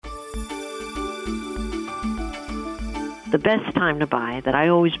the best time to buy, that I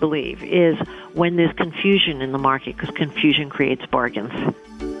always believe, is when there's confusion in the market, because confusion creates bargains.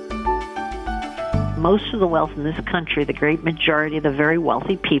 Most of the wealth in this country, the great majority of the very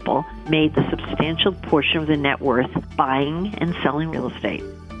wealthy people, made the substantial portion of their net worth buying and selling real estate.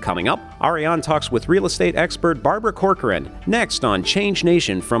 Coming up, Ariane talks with real estate expert Barbara Corcoran, next on Change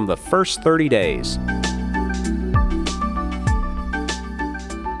Nation from the First 30 Days.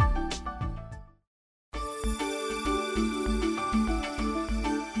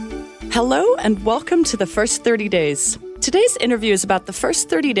 Hello and welcome to the First 30 Days. Today's interview is about the first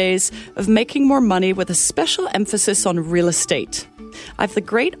 30 days of making more money with a special emphasis on real estate. I have the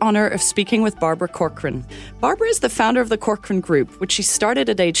great honor of speaking with Barbara Corcoran. Barbara is the founder of the Corcoran Group, which she started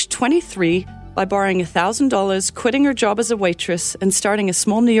at age 23 by borrowing $1,000, quitting her job as a waitress, and starting a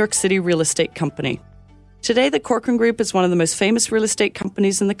small New York City real estate company. Today, the Corcoran Group is one of the most famous real estate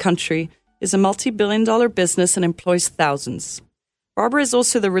companies in the country, is a multi-billion-dollar business, and employs thousands. Barbara is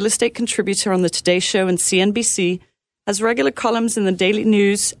also the real estate contributor on The Today Show and CNBC, has regular columns in the Daily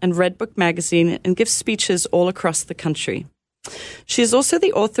News and Redbook magazine, and gives speeches all across the country. She is also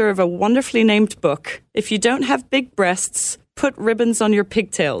the author of a wonderfully named book, If You Don't Have Big Breasts, Put Ribbons on Your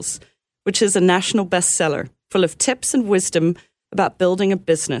Pigtails, which is a national bestseller, full of tips and wisdom about building a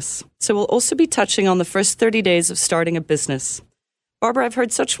business. So we'll also be touching on the first 30 days of starting a business. Barbara, I've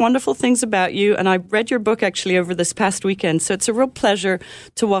heard such wonderful things about you, and I read your book actually over this past weekend, so it's a real pleasure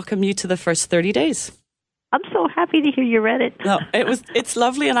to welcome you to the first 30 days. I'm so happy to hear you read it. No, it's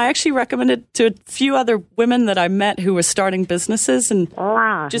lovely, and I actually recommended it to a few other women that I met who were starting businesses. And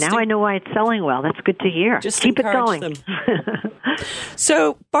now I know why it's selling well. That's good to hear. Just keep it going. Them.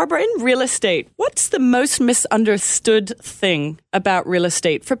 So, Barbara, in real estate, what's the most misunderstood thing about real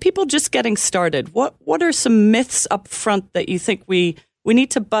estate for people just getting started? What are some myths up front that you think we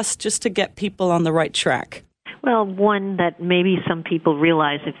need to bust just to get people on the right track? Well, one that maybe some people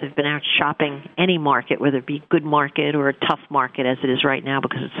realize if they've been out shopping any market, whether it be a good market or a tough market as it is right now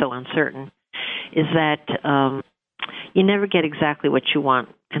because it's so uncertain, is that you never get exactly what you want.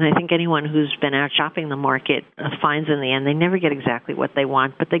 And I think anyone who's been out shopping the market finds in the end they never get exactly what they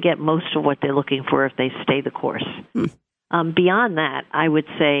want, but they get most of what they're looking for if they stay the course. Beyond that, I would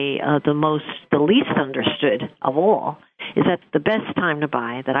say the least understood of all is that the best time to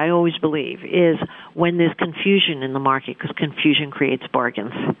buy, that I always believe, is when there's confusion in the market, because confusion creates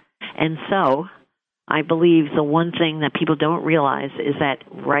bargains. And so I believe the one thing that people don't realize is that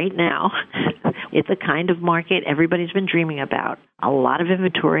right now it's a kind of market everybody's been dreaming about. A lot of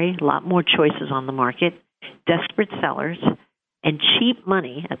inventory, a lot more choices on the market, desperate sellers, and cheap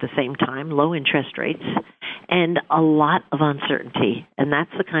money at the same time, low interest rates, and a lot of uncertainty. And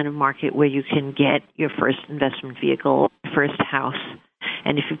that's the kind of market where you can get your first investment vehicle, first house.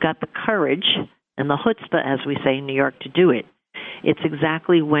 And if you've got the courage and the chutzpah, as we say in New York, to do it, it's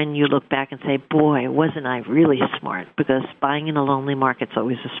exactly when you look back and say, boy, wasn't I really smart? Because buying in a lonely market's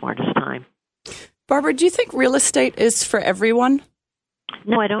always the smartest time. Barbara, do you think real estate is for everyone?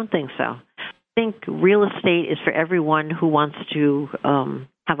 No, I don't think so. I think real estate is for everyone who wants to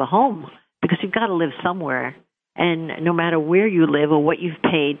have a home, because you've got to live somewhere. And no matter where you live or what you've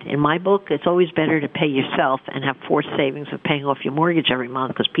paid, in my book, it's always better to pay yourself and have forced savings of paying off your mortgage every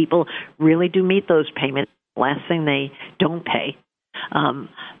month, because people really do meet those payments. Last thing they don't pay,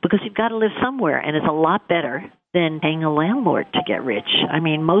 because you've got to live somewhere, and it's a lot better than paying a landlord to get rich. I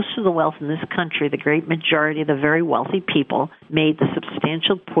mean, most of the wealth in this country, the great majority of the very wealthy people, made the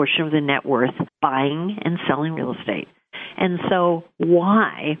substantial portion of their net worth buying and selling real estate. And so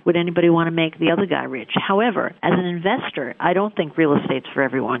why would anybody want to make the other guy rich? However, as an investor, I don't think real estate's for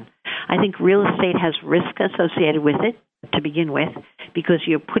everyone. I think real estate has risk associated with it to begin with, because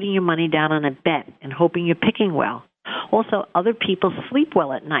you're putting your money down on a bet and hoping you're picking well. Also, other people sleep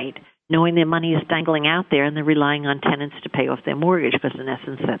well at night knowing their money is dangling out there and they're relying on tenants to pay off their mortgage, because in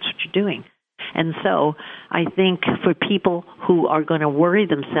essence that's what you're doing. And so I think for people who are going to worry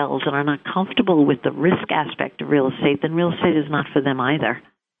themselves and are not comfortable with the risk aspect of real estate, then real estate is not for them either.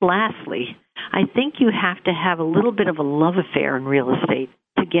 Lastly, I think you have to have a little bit of a love affair in real estate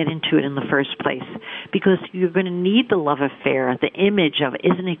to get into it in the first place, because you're going to need the love affair, the image of,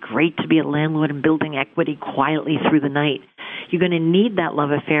 isn't it great to be a landlord and building equity quietly through the night? You're going to need that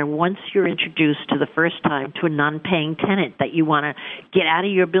love affair once you're introduced to the first time to a non-paying tenant that you want to get out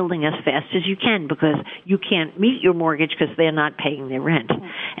of your building as fast as you can, because you can't meet your mortgage because they're not paying their rent.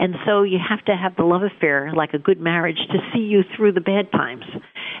 And so you have to have the love affair, like a good marriage, to see you through the bad times.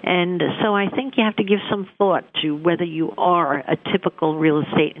 And so I think you have to give some thought to whether you are a typical real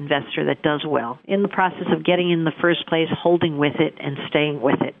estate investor that does well in the process of getting in the first place, holding with it, and staying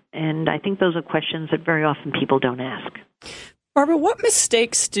with it. And I think those are questions that very often people don't ask. Barbara, what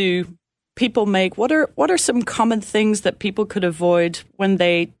mistakes do people make? What are some common things that people could avoid when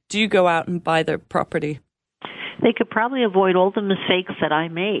they do go out and buy their property? They could probably avoid all the mistakes that I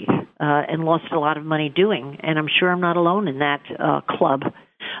made and lost a lot of money doing, and I'm sure I'm not alone in that club.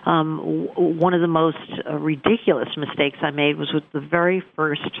 One of the most ridiculous mistakes I made was with the very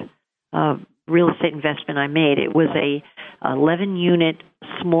first real estate investment I made. It was a 11-unit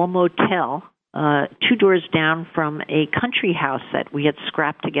small motel 2 doors down from a country house that we had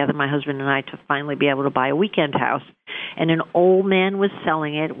scrapped together, my husband and I, to finally be able to buy a weekend house. And an old man was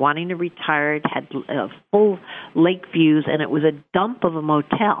selling it, wanting to retire. It had full lake views, and it was a dump of a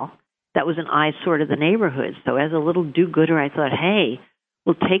motel that was an eyesore to the neighborhood. So as a little do-gooder, I thought, hey,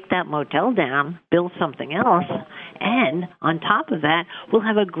 we'll take that motel down, build something else, and on top of that, we'll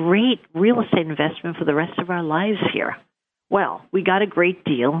have a great real estate investment for the rest of our lives here. Well, we got a great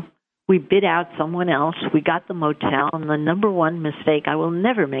deal. We bid out someone else. We got the motel, and the number one mistake I will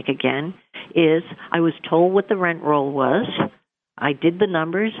never make again is I was told what the rent roll was. I did the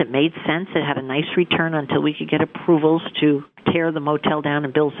numbers. It made sense. It had a nice return until we could get approvals to tear the motel down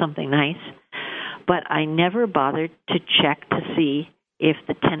and build something nice. But I never bothered to check to see if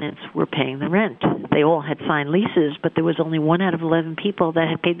the tenants were paying the rent. They all had signed leases, but there was only 1 out of 11 people that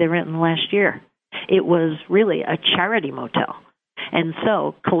had paid their rent in the last year. It was really a charity motel. And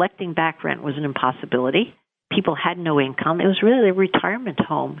so collecting back rent was an impossibility. People had no income. It was really a retirement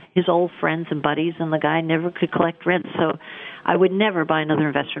home. His old friends and buddies and the guy never could collect rent. So I would never buy another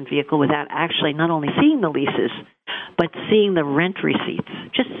investment vehicle without actually not only seeing the leases, but seeing the rent receipts,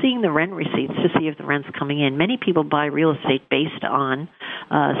 just seeing the rent receipts to see if the rent's coming in. Many people buy real estate based on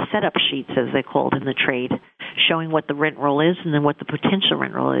setup sheets, as they're called in the trade, showing what the rent roll is and then what the potential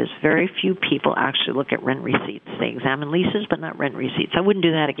rent roll is. Very few people actually look at rent receipts. They examine leases, but not rent receipts. I wouldn't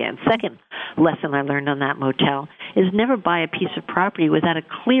do that again. Second lesson I learned on that motel is never buy a piece of property without a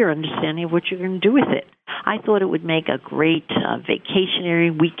clear understanding of what you're going to do with it. I thought it would make a great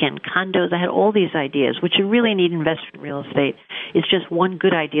vacationary weekend condos. I had all these ideas. What you really need in investment real estate is just one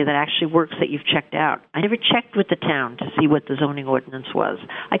good idea that actually works that you've checked out. I never checked with the town to see what the zoning ordinance was.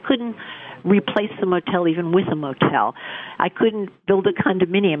 I couldn't replace the motel even with a motel. I couldn't build a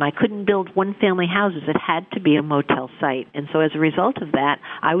condominium. I couldn't build one-family houses. It had to be a motel site. And so as a result of that,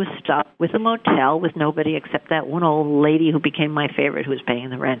 I was stuck with a motel with nobody except that one old lady who became my favorite who was paying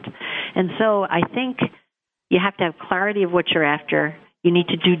the rent. And so I think you have to have clarity of what you're after. You need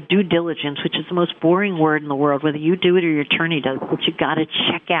to do due diligence, which is the most boring word in the world, whether you do it or your attorney does, but you've got to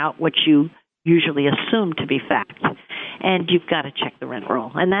check out what you usually assume to be fact. And you've got to check the rent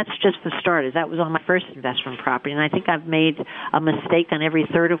roll. And that's just for starters. That was on my first investment property, and I think I've made a mistake on every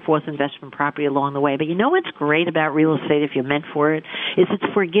third or fourth investment property along the way. But you know what's great about real estate, if you're meant for it, is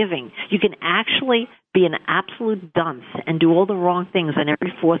it's forgiving. You can actually be an absolute dunce and do all the wrong things on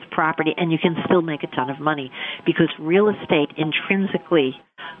every fourth property, and you can still make a ton of money because real estate intrinsically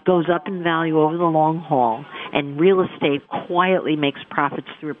goes up in value over the long haul, and real estate quietly makes profits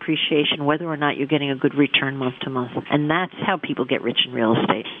through appreciation, whether or not you're getting a good return month to month. And that's how people get rich in real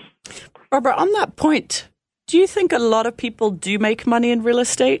estate. Barbara, on that point, do you think a lot of people do make money in real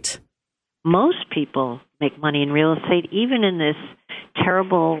estate? Most people make money in real estate, even in this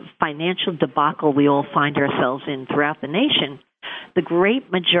terrible financial debacle we all find ourselves in throughout the nation. The great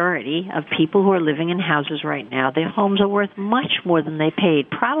majority of people who are living in houses right now, their homes are worth much more than they paid.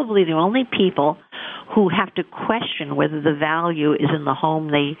 Probably the only people who have to question whether the value is in the home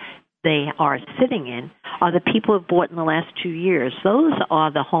they are sitting in are the people who have bought in the last 2 years. Those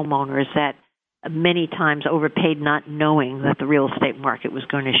are the homeowners that many times overpaid, not knowing that the real estate market was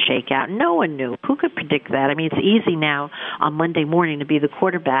going to shake out. No one knew. Who could predict that? I mean, it's easy now on Monday morning to be the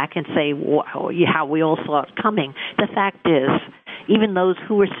quarterback and say how we all saw it coming. The fact is, even those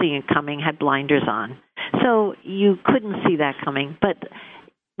who were seeing it coming had blinders on. So you couldn't see that coming. But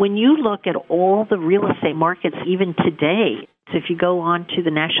when you look at all the real estate markets, even today, so if you go on to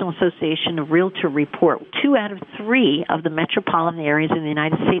the National Association of Realtor report, 2 out of 3 of the metropolitan areas in the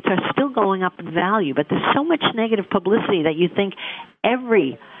United States are still going up in value. But there's so much negative publicity that you think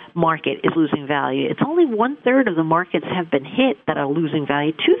every market is losing value. It's only 1/3 of the markets have been hit that are losing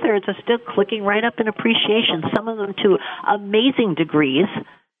value. 2/3 are still clicking right up in appreciation, some of them to amazing degrees,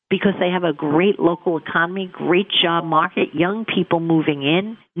 because they have a great local economy, great job market, young people moving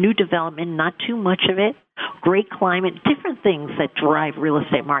in, new development, not too much of it, great climate, different things that drive real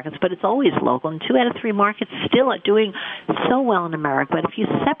estate markets, but it's always local. And 2 out of 3 markets still are doing so well in America. But if you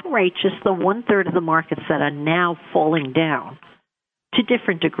separate just the 1/3 of the markets that are now falling down to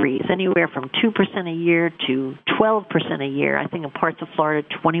different degrees, anywhere from 2% a year to 12% a year. I think in parts of Florida,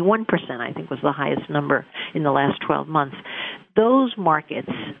 21%, I think, was the highest number in the last 12 months. those markets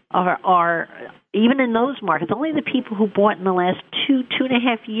are even in those markets, only the people who bought in the last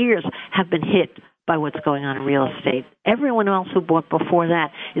 2.5 years have been hit by what's going on in real estate. Everyone else who bought before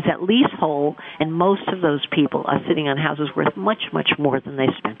that is at least whole, and most of those people are sitting on houses worth much, much more than they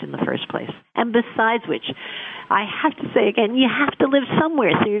spent in the first place. And besides which, I have to say again, you have to live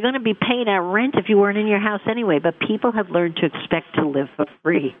somewhere, so you're going to be paying out rent if you weren't in your house anyway, but people have learned to expect to live for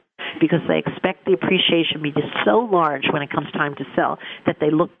free because they expect the appreciation to be just so large when it comes time to sell that they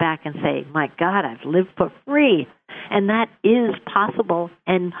look back and say, my God, I've lived for free. And that is possible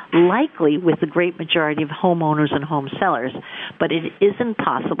and likely with the great majority of homeowners and home sellers, but it isn't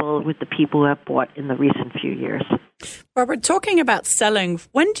possible with the people who have bought in the recent few years. Barbara, talking about selling,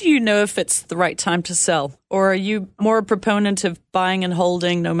 when do you know if it's the right time to sell? Or are you more a proponent of buying and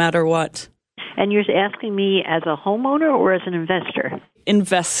holding no matter what? And you're asking me as a homeowner or as an investor?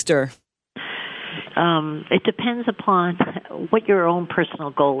 Investor. It depends upon what your own personal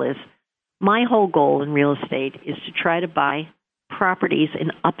goal is. My whole goal in real estate is to try to buy properties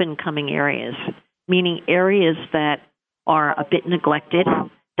in up-and-coming areas, meaning areas that are a bit neglected,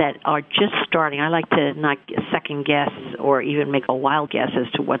 that are just starting. I like to not second guess or even make a wild guess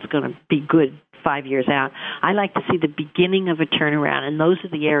as to what's going to be good 5 years out. I like to see the beginning of a turnaround, and those are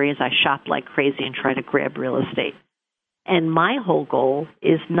the areas I shop like crazy and try to grab real estate. And my whole goal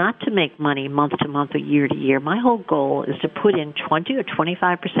is not to make money month to month or year to year. My whole goal is to put in 20 or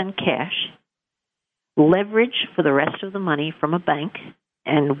 25% cash, leverage for the rest of the money from a bank,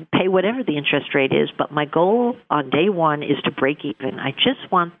 and pay whatever the interest rate is. But my goal on day one is to break even. I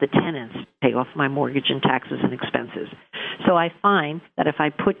just want the tenants to pay off my mortgage and taxes and expenses. So I find that if I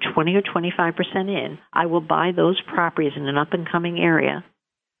put 20 or 25% in, I will buy those properties in an up-and-coming area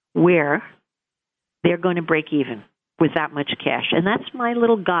where they're going to break even with that much cash. And that's my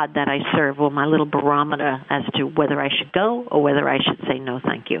little God that I serve, or my little barometer as to whether I should go or whether I should say no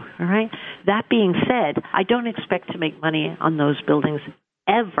thank you. All right? That being said, I don't expect to make money on those buildings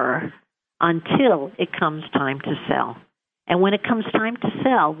ever until it comes time to sell. And when it comes time to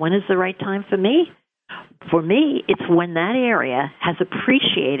sell, when is the right time for me? For me, it's when that area has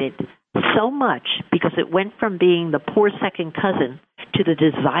appreciated so much because it went from being the poor second cousin to the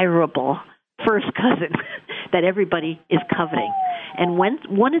desirable first cousin that everybody is coveting. And when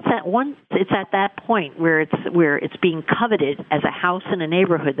it's at that point where it's being coveted as a house in a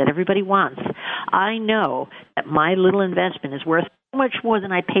neighborhood that everybody wants, I know that my little investment is worth so much more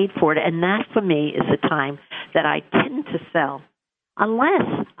than I paid for it, and that for me is the time that I tend to sell.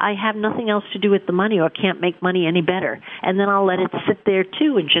 Unless I have nothing else to do with the money or can't make money any better. And then I'll let it sit there,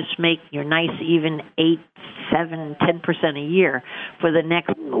 too, and just make your nice, even 8, 7, 10% a year for the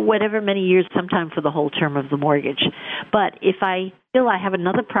next whatever many years, sometime for the whole term of the mortgage. But if I feel I have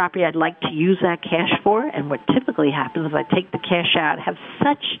another property I'd like to use that cash for, and what typically happens is I take the cash out, have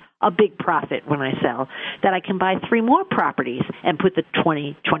such a big profit when I sell that I can buy 3 more properties and put the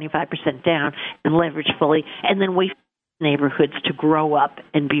 20, 25% down and leverage fully, and then wait neighborhoods to grow up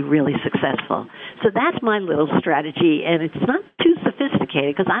and be really successful. So that's my little strategy, and it's not too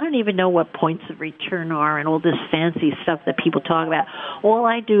sophisticated because I don't even know what points of return are and all this fancy stuff that people talk about. All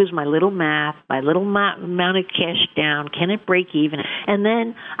I do is my little math, my little amount of cash down, can it break even? And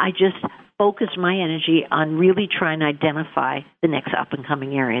then I just focus my energy on really trying to identify the next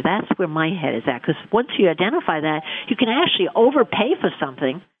up-and-coming area. That's where my head is at, because once you identify that, you can actually overpay for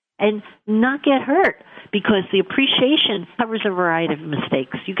something and not get hurt, because the appreciation covers a variety of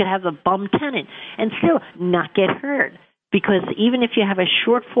mistakes. You could have a bum tenant and still not get hurt, because even if you have a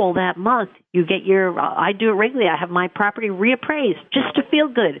shortfall that month, you get I do it regularly, I have my property reappraised just to feel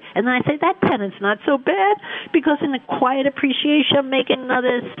good. And then I say, that tenant's not so bad, because in the quiet appreciation, I'm making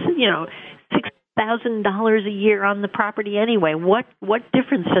another, $6,000 a year on the property anyway. What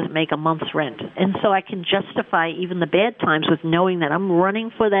difference does it make a month's rent? And so I can justify even the bad times with knowing that I'm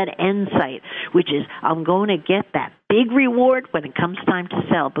running for that end site, which is I'm going to get that big reward when it comes time to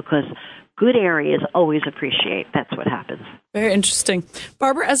sell, because good areas always appreciate. That's what happens. Very interesting.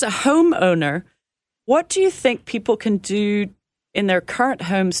 Barbara, as a homeowner, what do you think people can do in their current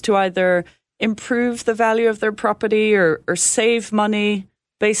homes to either improve the value of their property or save money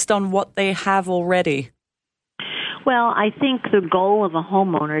based on what they have already? Well, I think the goal of a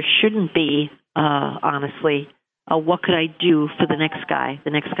homeowner shouldn't be, honestly, what could I do for the next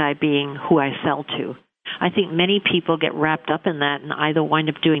guy being who I sell to. I think many people get wrapped up in that and either wind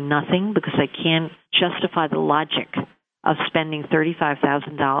up doing nothing because they can't justify the logic of spending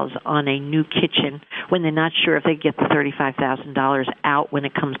 $35,000 on a new kitchen when they're not sure if they get the $35,000 out when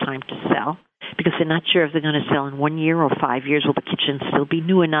it comes time to sell. because they're not sure if they're going to sell in 1 year or 5 years. Will the kitchen still be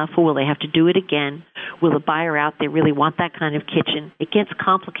new enough, or will they have to do it again? Will the buyer out there really want that kind of kitchen? It gets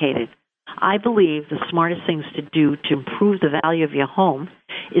complicated. I believe the smartest things to do to improve the value of your home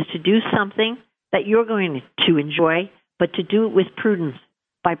is to do something that you're going to enjoy, but to do it with prudence.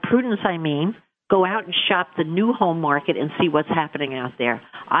 By prudence, I mean go out and shop the new home market and see what's happening out there.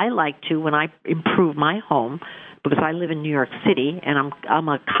 I like to, when I improve my home, because I live in New York City and I'm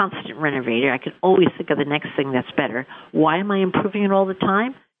a constant renovator, I can always think of the next thing that's better. Why am I improving it all the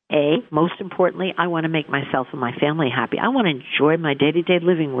time? Most importantly, I want to make myself and my family happy. I want to enjoy my day-to-day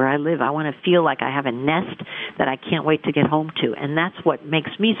living where I live. I want to feel like I have a nest that I can't wait to get home to, and that's what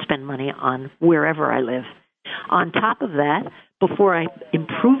makes me spend money on wherever I live. On top of that, before I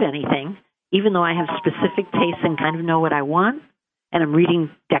improve anything, even though I have specific tastes and kind of know what I want, and I'm reading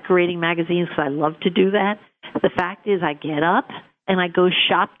decorating magazines because I love to do that, the fact is I get up and I go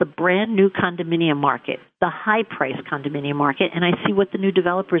shop the brand new condominium market, the high price condominium market, and I see what the new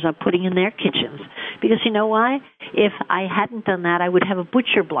developers are putting in their kitchens. Because you know why? If I hadn't done that, I would have a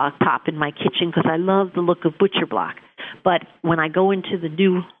butcher block top in my kitchen because I love the look of butcher block. But when I go into the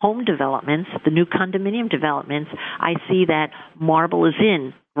new home developments, the new condominium developments, I see that marble is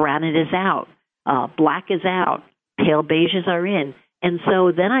in, granite is out, black is out, pale beiges are in. And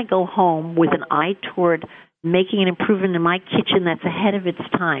so then I go home with an eye toward making an improvement in my kitchen that's ahead of its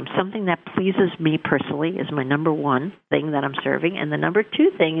time. Something that pleases me personally is my number one thing that I'm serving. And the number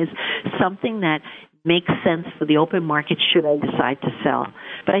two thing is something that makes sense for the open market should I decide to sell.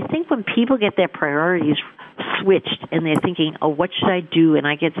 But I think when people get their priorities switched and they're thinking, oh, what should I do? And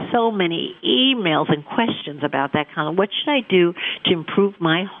I get so many emails and questions about that kind of, what should I do to improve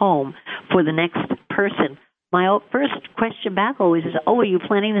my home for the next person? My first question back always is, are you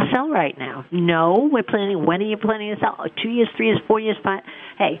planning to sell right now? No, we're planning. When are you planning to sell? 2 years, 3 years, 4 years, 5?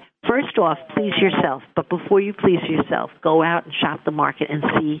 Hey, first off, please yourself. But before you please yourself, go out and shop the market and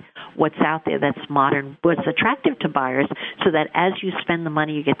see what's out there that's modern, what's attractive to buyers, so that as you spend the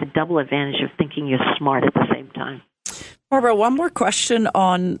money, you get the double advantage of thinking you're smart at the same time. Barbara, one more question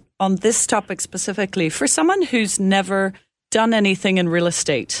on this topic specifically. For someone who's never done anything in real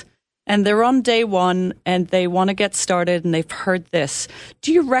estate, and they're on day one and they want to get started and they've heard this,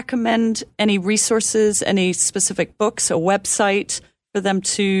 do you recommend any resources, any specific books, a website for them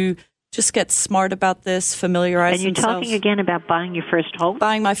to just get smart about this, familiarize themselves? And you're talking again about buying your first home?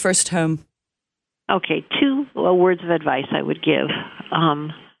 Buying my first home. Okay, 2 words of advice I would give.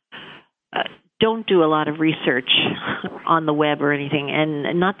 Don't do a lot of research on the web or anything,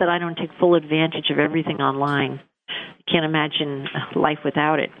 and not that I don't take full advantage of everything online. I can't imagine life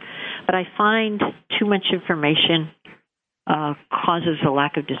without it. But I find too much information causes a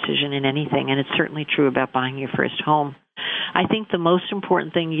lack of decision in anything, and it's certainly true about buying your first home. I think the most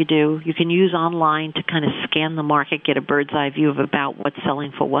important thing you do, you can use online to kind of scan the market, get a bird's eye view of about what's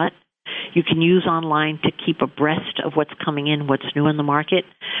selling for what. You can use online to keep abreast of what's coming in, what's new in the market.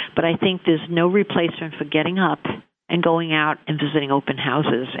 But I think there's no replacement for getting up and going out and visiting open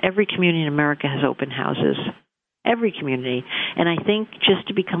houses. Every community in America has open houses. Every community. And I think just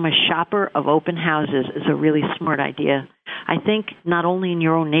to become a shopper of open houses is a really smart idea. I think not only in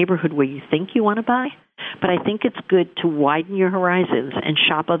your own neighborhood where you think you want to buy, but I think it's good to widen your horizons and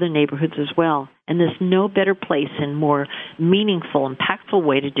shop other neighborhoods as well. And there's no better place and more meaningful, impactful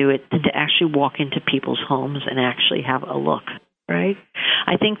way to do it than to actually walk into people's homes and actually have a look, right?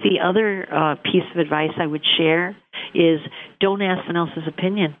 I think the other piece of advice I would share is don't ask someone else's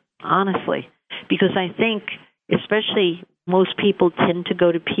opinion, honestly, because I think especially most people tend to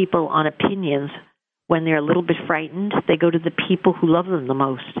go to people on opinions when they're a little bit frightened. They go to the people who love them the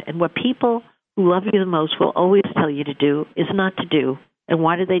most. And what people who love you the most will always tell you to do is not to do. And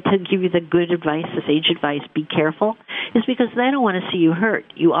why do they give you the good advice, the sage advice, be careful? Is because they don't want to see you hurt.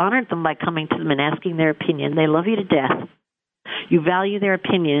 You honored them by coming to them and asking their opinion. They love you to death. You value their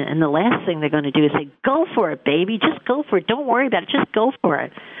opinion, and the last thing they're going to do is say, go for it, baby. Just go for it. Don't worry about it. Just go for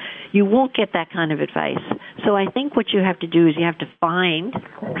it. You won't get that kind of advice. So I think what you have to do is you have to find,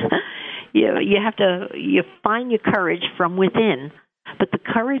 you find your courage from within, but the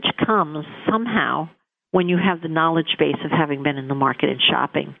courage comes somehow when you have the knowledge base of having been in the market and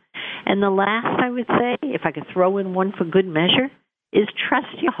shopping. And the last I would say, if I could throw in one for good measure, is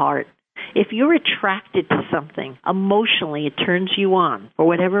trust your heart. If you're attracted to something, emotionally it turns you on for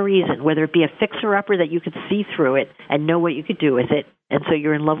whatever reason, whether it be a fixer-upper that you could see through it and know what you could do with it, and so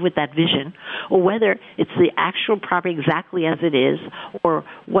you're in love with that vision, or whether it's the actual property exactly as it is, or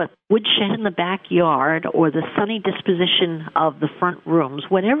what woodshed in the backyard, or the sunny disposition of the front rooms,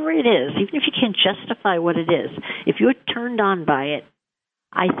 whatever it is, even if you can't justify what it is, if you're turned on by it,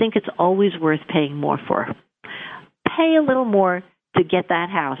 I think it's always worth paying more for. Pay a little more to get that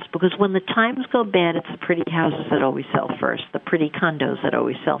house, because when the times go bad, it's the pretty houses that always sell first, the pretty condos that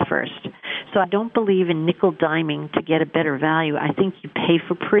always sell first. So I don't believe in nickel-diming to get a better value. I think you pay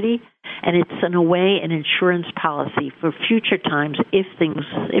for pretty, and it's, in a way, an insurance policy for future times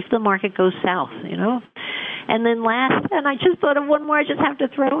if the market goes south, you know. And then last, and I just thought of one more I just have to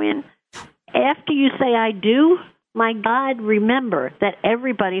throw in. After you say I do, my God, remember that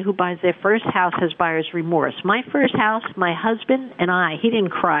everybody who buys their first house has buyer's remorse. My first house, my husband and I, he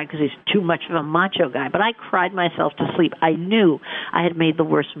didn't cry because he's too much of a macho guy, but I cried myself to sleep. I knew I had made the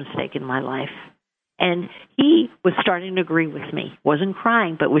worst mistake in my life. And he was starting to agree with me. Wasn't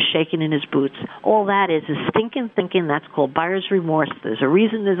crying, but was shaking in his boots. All that is stinking thinking. That's called buyer's remorse. There's a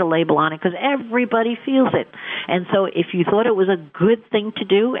reason there's a label on it, because everybody feels it. And so if you thought it was a good thing to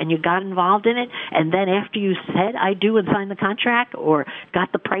do and you got involved in it, and then after you said I do and signed the contract or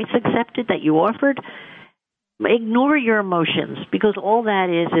got the price accepted that you offered, ignore your emotions, because all that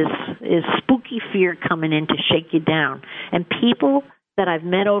is spooky fear coming in to shake you down. And people that I've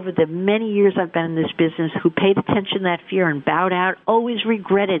met over the many years I've been in this business who paid attention to that fear and bowed out always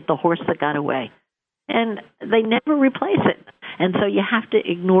regretted the horse that got away. And they never replace it. And so you have to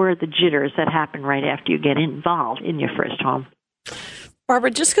ignore the jitters that happen right after you get involved in your first home. Barbara,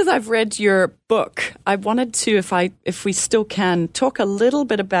 just because I've read your book, I wanted to, if we still can, talk a little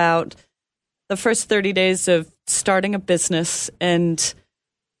bit about the first 30 days of starting a business and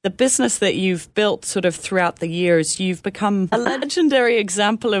the business that you've built sort of throughout the years. You've become a legendary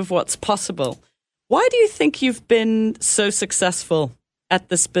example of what's possible. Why do you think you've been so successful at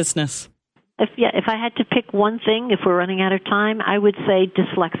this business? If I had to pick one thing, if we're running out of time, I would say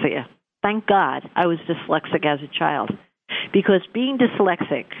dyslexia. Thank God I was dyslexic as a child, because being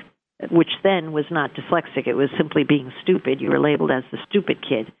dyslexic, which then was not dyslexic, it was simply being stupid. You were labeled as the stupid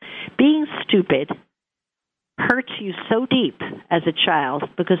kid. Being stupid hurts you so deep as a child,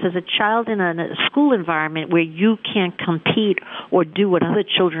 because as a child in a school environment where you can't compete or do what other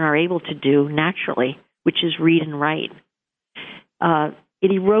children are able to do naturally, which is read and write,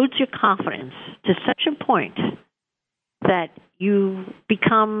 it erodes your confidence to such a point that you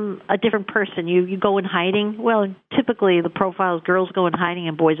become a different person. You go in hiding. Well, typically the profile is girls go in hiding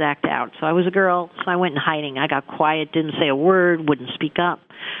and boys act out. So I was a girl, so I went in hiding. I got quiet, didn't say a word, wouldn't speak up.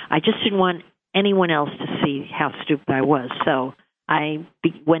 I just didn't want anyone else to see how stupid I was. So I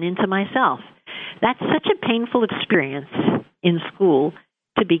went into myself. That's such a painful experience in school,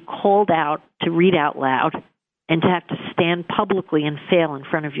 to be called out to read out loud and to have to stand publicly and fail in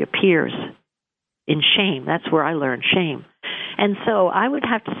front of your peers in shame. That's where I learned shame. And so I would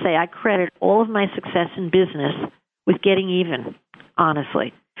have to say I credit all of my success in business with getting even,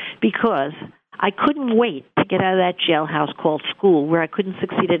 honestly, because I couldn't wait to get out of that jailhouse called school where I couldn't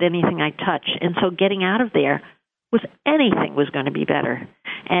succeed at anything I touched. And so getting out of there was anything was going to be better.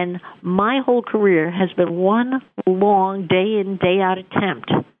 And my whole career has been one long day in, day out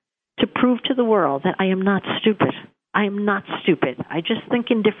attempt to prove to the world that I am not stupid. I am not stupid. I just think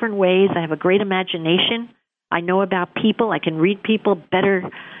in different ways. I have a great imagination. I know about people. I can read people better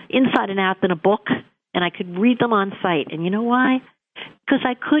inside and out than a book, and I could read them on sight. And you know why? Because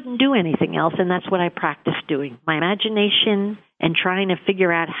I couldn't do anything else, and that's what I practiced doing. My imagination and trying to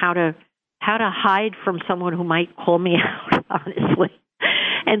figure out how to hide from someone who might call me out, honestly.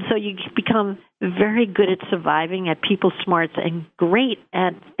 And so you become very good at surviving, at people smarts, and great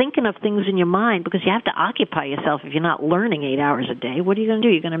at thinking of things in your mind, because you have to occupy yourself if you're not learning 8 hours a day. What are you going to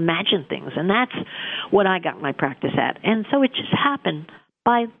do? You're going to imagine things. And that's what I got my practice at. And so it just happened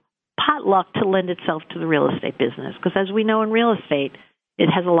by potluck to lend itself to the real estate business, because as we know in real estate, it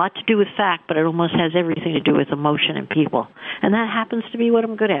has a lot to do with fact, but it almost has everything to do with emotion and people. And that happens to be what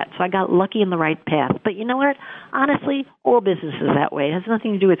I'm good at. So I got lucky in the right path. But you know what? Honestly, all business is that way. It has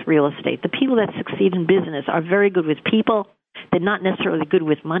nothing to do with real estate. The people that succeed in business are very good with people. They're not necessarily good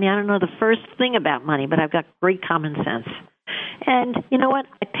with money. I don't know the first thing about money, but I've got great common sense. And you know what?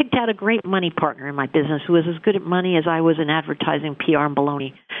 I picked out a great money partner in my business who was as good at money as I was in advertising, PR, and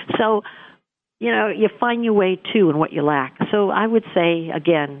baloney. So, you know, you find your way, too, in what you lack. So I would say,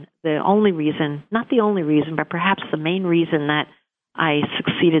 again, the only reason, not the only reason, but perhaps the main reason that I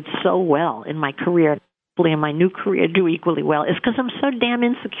succeeded so well in my career, hopefully in my new career do equally well, is because I'm so damn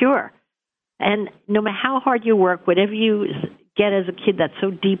insecure. And no matter how hard you work, whatever you get as a kid that's so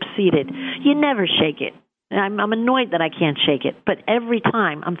deep-seated, you never shake it. I'm annoyed that I can't shake it, but every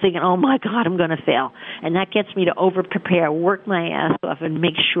time I'm thinking, oh, my God, I'm going to fail. And that gets me to over-prepare, work my ass off, and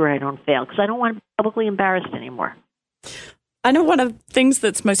make sure I don't fail, because I don't want to be publicly embarrassed anymore. I know one of the things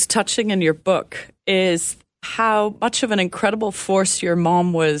that's most touching in your book is how much of an incredible force your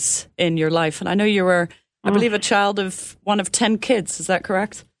mom was in your life. And I know you were, I believe, a child of one of 10 kids. Is that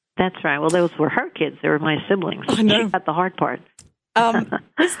correct? That's right. Well, those were her kids. They were my siblings. I know. She got the hard part.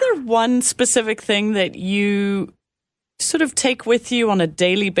 Is there one specific thing that you sort of take with you on a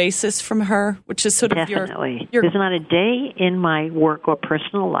daily basis from her, which is sort of Definitely. your... There's not a day in my work or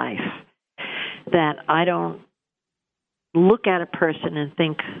personal life that I don't look at a person and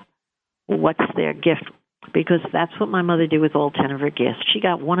think, what's their gift? Because that's what my mother did with all 10 of her gifts. She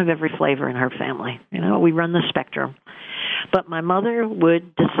got one of every flavor in her family. You know, we run the spectrum. But my mother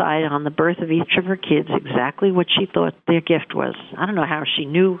would decide on the birth of each of her kids exactly what she thought their gift was. I don't know how she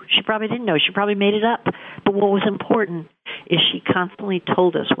knew. She probably didn't know. She probably made it up. But what was important is she constantly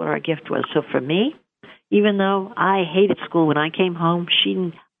told us what our gift was. So for me, even though I hated school when I came home,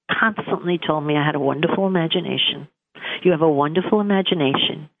 she constantly told me I had a wonderful imagination. You have a wonderful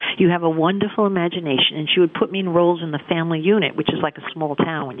imagination. You have a wonderful imagination. And she would put me in roles in the family unit, which is like a small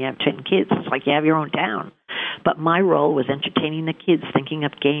town when you have 10 kids. It's like you have your own town. But my role was entertaining the kids, thinking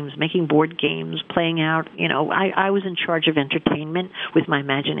up games, making board games, playing out. You know, I was in charge of entertainment with my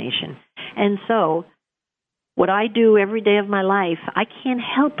imagination. And so what I do every day of my life, I can't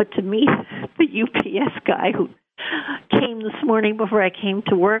help but to meet the UPS guy who came this morning before I came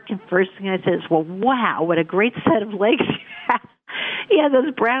to work, and first thing I said is, well, wow, what a great set of legs you have. He had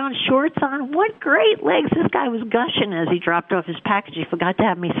those brown shorts on. What great legs. This guy was gushing as he dropped off his package. He forgot to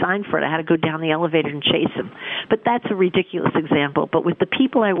have me sign for it. I had to go down the elevator and chase him. But that's a ridiculous example. But with the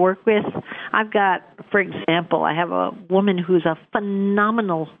people I work with, I've got, for example, I have a woman who's a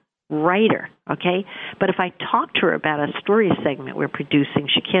phenomenal writer, okay? But if I talk to her about a story segment we're producing,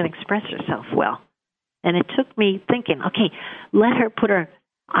 she can't express herself well. And it took me thinking, okay, let her put her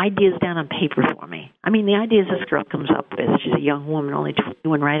ideas down on paper for me. I mean, the ideas this girl comes up with, she's a young woman, only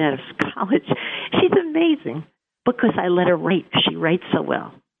 21, right out of college. She's amazing because I let her write. She writes so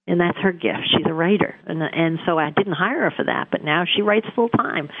well, and that's her gift. She's a writer. And so I didn't hire her for that, but now she writes full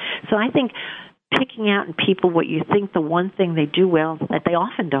time. So I think picking out in people what you think the one thing they do well that they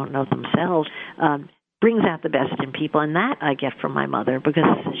often don't know themselves brings out the best in people, and that I get from my mother because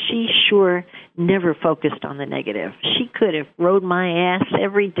she sure never focused on the negative. She could have rode my ass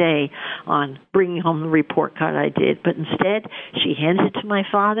every day on bringing home the report card I did, but instead she handed it to my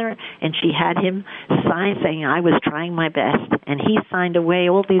father, and she had him sign saying I was trying my best, and he signed away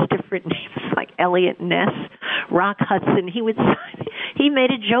all these different names like Elliot Ness, Rock Hudson. He would sign. He made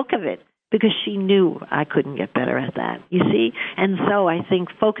a joke of it, because she knew I couldn't get better at that, you see? And so I think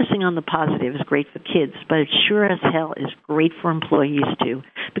focusing on the positive is great for kids, but it sure as hell is great for employees too,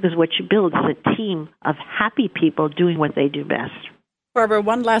 because what you build is a team of happy people doing what they do best. Barbara,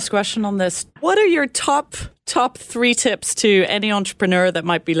 one last question on this. What are your top 3 tips to any entrepreneur that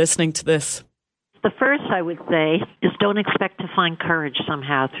might be listening to this? The first, I would say, is don't expect to find courage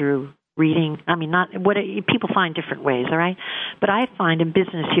somehow through reading. I mean, not what people find different ways, all right? But I find in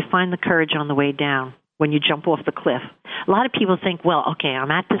business you find the courage on the way down when you jump off the cliff. A lot of people think, well, okay,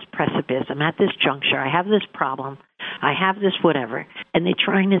 I'm at this precipice, I'm at this juncture, I have this problem, I have this whatever, and they're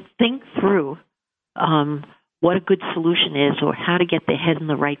trying to think through what a good solution is or how to get their head in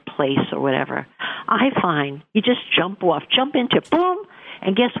the right place or whatever. I find you just jump into it, boom,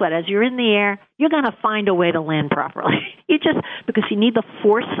 and guess what? As you're in the air, you're going to find a way to land properly. Because you need the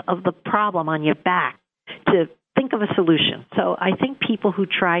force of the problem on your back to think of a solution. So I think people who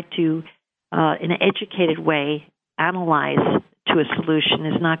try to, in an educated way, analyze to a solution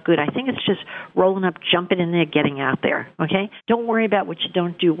is not good. I think it's just rolling up, jumping in there, getting out there, okay? Don't worry about what you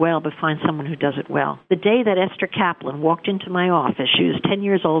don't do well, but find someone who does it well. The day that Esther Kaplan walked into my office, she was 10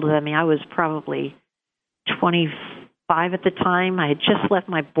 years older than me. I was probably 25 at the time. I had just left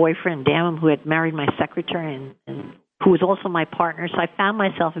my boyfriend, damn him, who had married my secretary and who was also my partner. So I found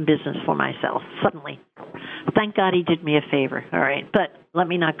myself in business for myself suddenly. Thank God he did me a favor. All right. But let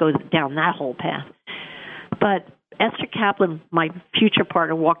me not go down that whole path. But Esther Kaplan, my future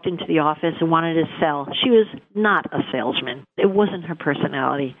partner, walked into the office and wanted to sell. She was not a salesman. It wasn't her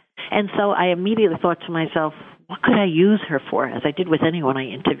personality. And so I immediately thought to myself, what could I use her for, as I did with anyone I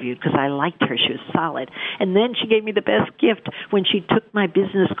interviewed, because I liked her. She was solid. And then she gave me the best gift when she took my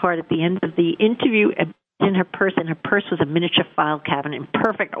business card at the end of the interview in her purse, and her purse was a miniature file cabinet in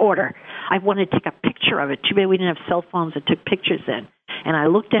perfect order. I wanted to take a picture of it. Too bad we didn't have cell phones that took pictures then. And I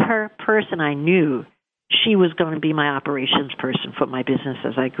looked at her purse, and I knew she was going to be my operations person for my business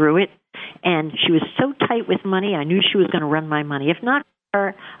as I grew it. And she was so tight with money, I knew she was going to run my money. If not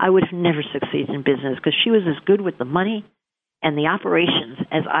her, I would have never succeeded in business because she was as good with the money and the operations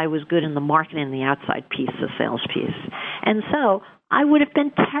as I was good in the marketing and the outside piece, the sales piece. And so I would have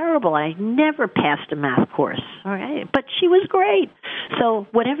been terrible. I never passed a math course, all right? But she was great. So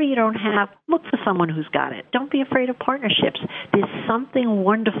whatever you don't have, look for someone who's got it. Don't be afraid of partnerships. There's something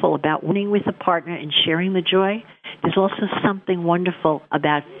wonderful about winning with a partner and sharing the joy. There's also something wonderful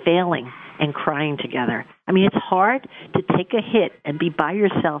about failing and crying together. I mean, it's hard to take a hit and be by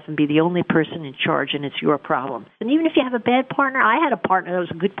yourself and be the only person in charge, and it's your problem. And even if you have a bad partner, I had a partner that was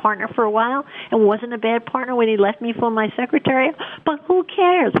a good partner for a while and wasn't a bad partner when he left me for my secretary, but who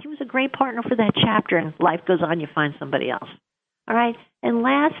cares? He was a great partner for that chapter, and life goes on, you find somebody else. All right? And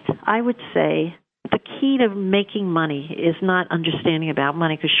last, I would say the key to making money is not understanding about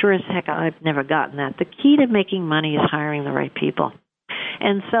money, because sure as heck I've never gotten that. The key to making money is hiring the right people.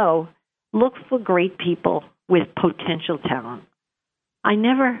 And so look for great people with potential talent. I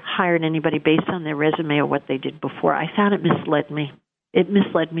never hired anybody based on their resume or what they did before. I found it misled me. It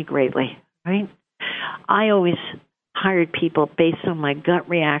misled me greatly, right? I always hired people based on my gut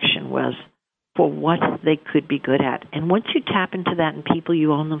reaction was for what they could be good at. And once you tap into that in people,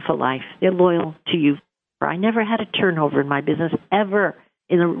 you own them for life. They're loyal to you. I never had a turnover in my business ever.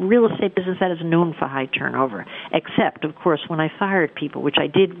 In the real estate business, that is known for high turnover, except, of course, when I fired people, which I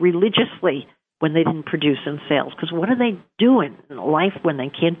did religiously when they didn't produce in sales. Because what are they doing in life when they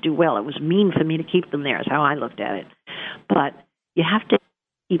can't do well? It was mean for me to keep them there, is how I looked at it. But you have to have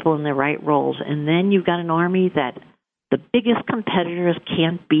people in the right roles, and then you've got an army that the biggest competitors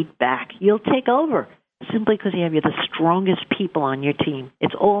can't beat back. You'll take over simply because you have the strongest people on your team.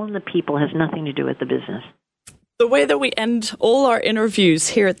 It's all in the people. It has nothing to do with the business. The way that we end all our interviews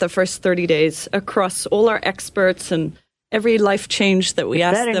here at the First 30 Days across all our experts and every life change that we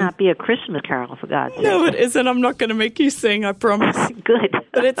ask them. It better not be a Christmas carol, for God's sake. No, it isn't. I'm not going to make you sing, I promise. Good.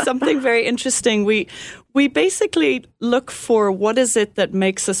 But it's something very interesting. We basically look for what is it that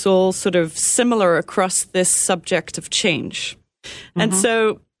makes us all sort of similar across this subject of change. Mm-hmm. And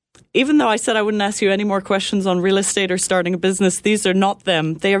so even though I said I wouldn't ask you any more questions on real estate or starting a business, these are not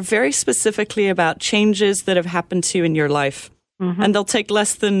them. They are very specifically about changes that have happened to you in your life. Mm-hmm. And they'll take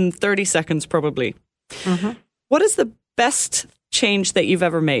less than 30 seconds probably. Mm-hmm. What is the best change that you've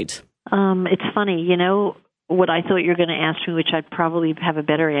ever made? It's funny, you know, what I thought you were going to ask me, which I'd probably have a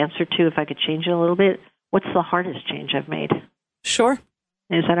better answer to if I could change it a little bit. What's the hardest change I've made? Sure.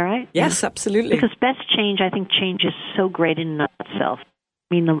 Is that all right? Yes, absolutely. Because best change, I think change is so great in itself.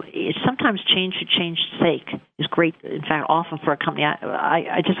 I mean, sometimes change for change's sake is great. In fact, often for a company.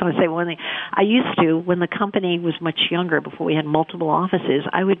 I just want to say one thing. I used to, when the company was much younger, before we had multiple offices,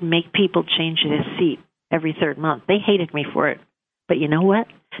 I would make people change their seat every third month. They hated me for it. But you know what?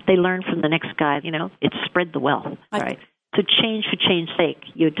 They learned from the next guy, you know, it spread the wealth, right? So change for change's sake,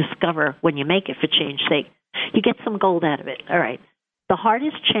 you discover when you make it for change's sake, you get some gold out of it. All right. The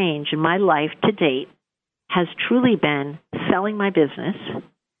hardest change in my life to date has truly been selling my business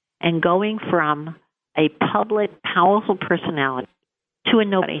and going from a public, powerful personality to a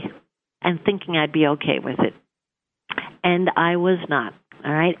nobody and thinking I'd be okay with it. And I was not,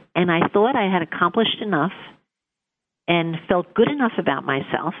 all right? And I thought I had accomplished enough and felt good enough about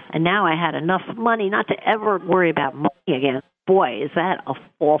myself, and now I had enough money not to ever worry about money again. Boy, is that a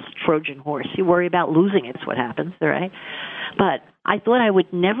false Trojan horse. You worry about losing it, it's what happens, all right? But I thought I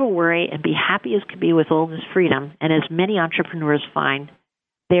would never worry and be happy as could be with all this freedom, and as many entrepreneurs find,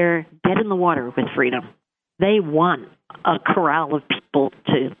 they're dead in the water with freedom. They want a corral of people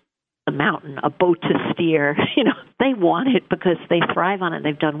to a mountain, a boat to steer. You know, they want it because they thrive on it.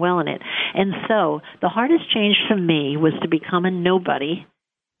 They've done well in it. And so the hardest change for me was to become a nobody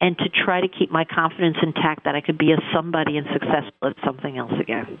and to try to keep my confidence intact that I could be a somebody and successful at something else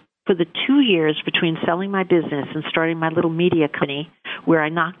again. For the 2 years between selling my business and starting my little media company, where I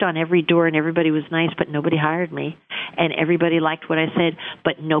knocked on every door and everybody was nice, but nobody hired me, and everybody liked what I said,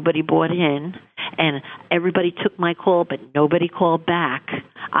 but nobody bought in, and everybody took my call, but nobody called back,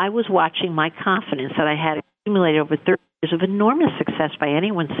 I was watching my confidence that I had accumulated over 30 years of enormous success by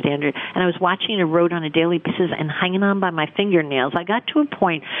anyone's standard, and I was watching it erode on a daily basis and hanging on by my fingernails. I got to a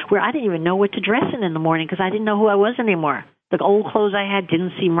point where I didn't even know what to dress in the morning because I didn't know who I was anymore. The old clothes I had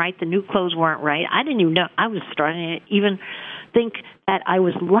didn't seem right. The new clothes weren't right. I didn't even know. I was starting to even think that I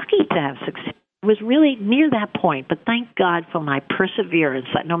was lucky to have success. It was really near that point, but thank God for my perseverance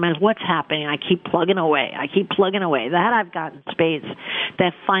that no matter what's happening, I keep plugging away. That I've gotten spades,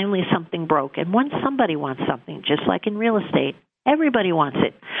 that finally something broke. And once somebody wants something, just like in real estate, everybody wants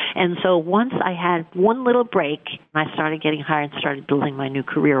it. And so once I had one little break, I started getting hired and started building my new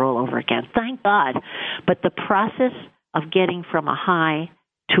career all over again. Thank God. But the process of getting from a high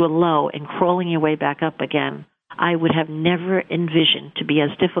to a low and crawling your way back up again, I would have never envisioned to be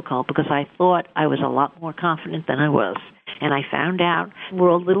as difficult because I thought I was a lot more confident than I was. And I found out we're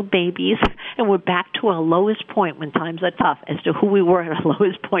all little babies, and we're back to our lowest point when times are tough as to who we were at our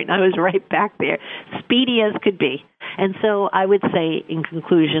lowest point. I was right back there, speedy as could be. And so I would say, in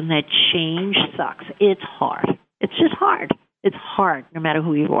conclusion, that change sucks. It's hard. It's just hard. It's hard no matter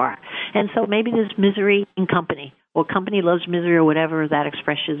who you are. And so maybe there's misery in company, or company loves misery, or whatever that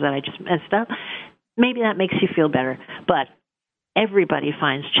expression is that I just messed up. Maybe that makes you feel better. But everybody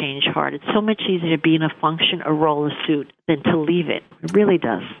finds change hard. It's so much easier to be in a function or roll a suit than to leave it. It really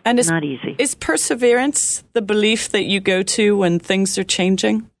does. And it's not easy. Is perseverance the belief that you go to when things are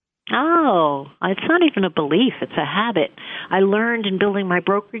changing? Oh, it's not even a belief. It's a habit. I learned in building my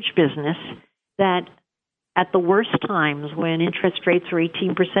brokerage business that at the worst times when interest rates were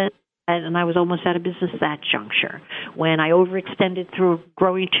 18%, and I was almost out of business at that juncture, when I overextended through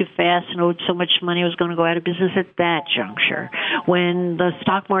growing too fast and owed so much money I was going to go out of business at that juncture, when the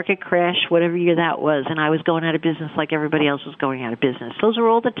stock market crashed, whatever year that was, and I was going out of business like everybody else was going out of business. Those were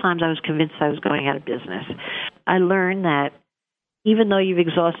all the times I was convinced I was going out of business. I learned that even though you've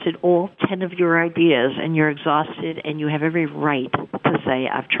exhausted all 10 of your ideas and you're exhausted and you have every right to say,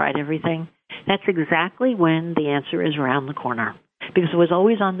 I've tried everything, that's exactly when the answer is around the corner. Because it was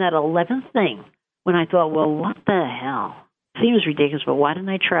always on that 11th thing when I thought, well, what the hell? Seems ridiculous, but why didn't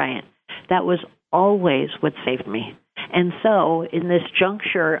I try it? That was always what saved me. And so in this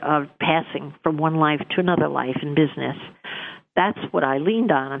juncture of passing from one life to another life in business, that's what I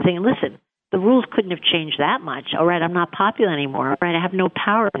leaned on. I'm thinking, listen, the rules couldn't have changed that much. All right, I'm not popular anymore. All right, I have no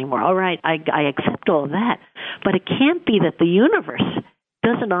power anymore. All right, I accept all of that. But it can't be that the universe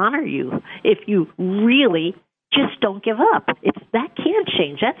doesn't honor you if you really just don't give up. That can't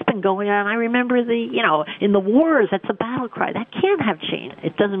change. That's been going on. I remember in the wars, that's a battle cry. That can't have changed.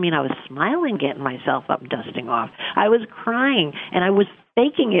 It doesn't mean I was smiling, getting myself up, dusting off. I was crying, and I was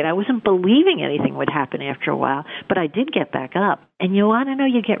faking it. I wasn't believing anything would happen after a while, but I did get back up. And you want to know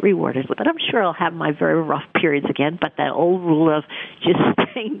you get rewarded. But I'm sure I'll have my very rough periods again, but that old rule of just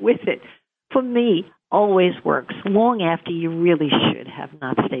staying with it, for me, always works long after you really should have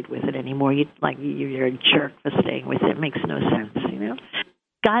not stayed with it anymore. You're a jerk for staying with it. It makes no sense, you know.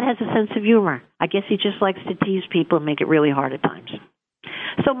 God has a sense of humor. I guess he just likes to tease people and make it really hard at times.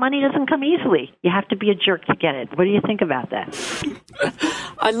 So money doesn't come easily. You have to be a jerk to get it. What do you think about that?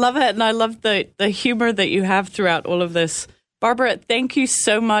 I love it, and I love the humor that you have throughout all of this. Barbara, thank you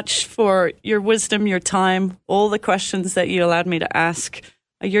so much for your wisdom, your time, all the questions that you allowed me to ask.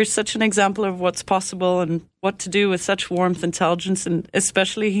 You're such an example of what's possible and what to do with such warmth, intelligence, and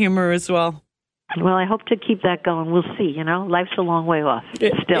especially humor as well. Well, I hope to keep that going. We'll see. You know, life's a long way off.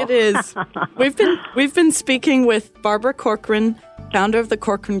 Still, it is. We've been speaking with Barbara Corcoran, founder of the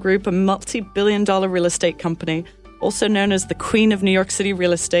Corcoran Group, a multi-billion-dollar real estate company, also known as the Queen of New York City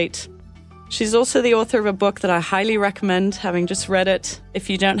Real Estate. She's also the author of a book that I highly recommend, having just read it. If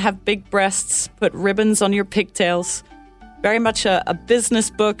you don't have big breasts, put ribbons on your pigtails. Very much a business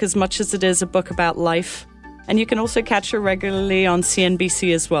book as much as it is a book about life. And you can also catch her regularly on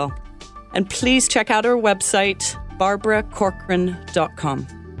CNBC as well. And please check out her website, barbaracorcoran.com.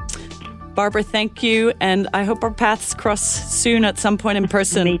 Barbara, thank you, and I hope our paths cross soon at some point in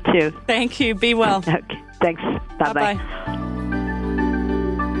person. Me too. Thank you. Be well. Okay. Thanks. Bye-bye. Bye-bye.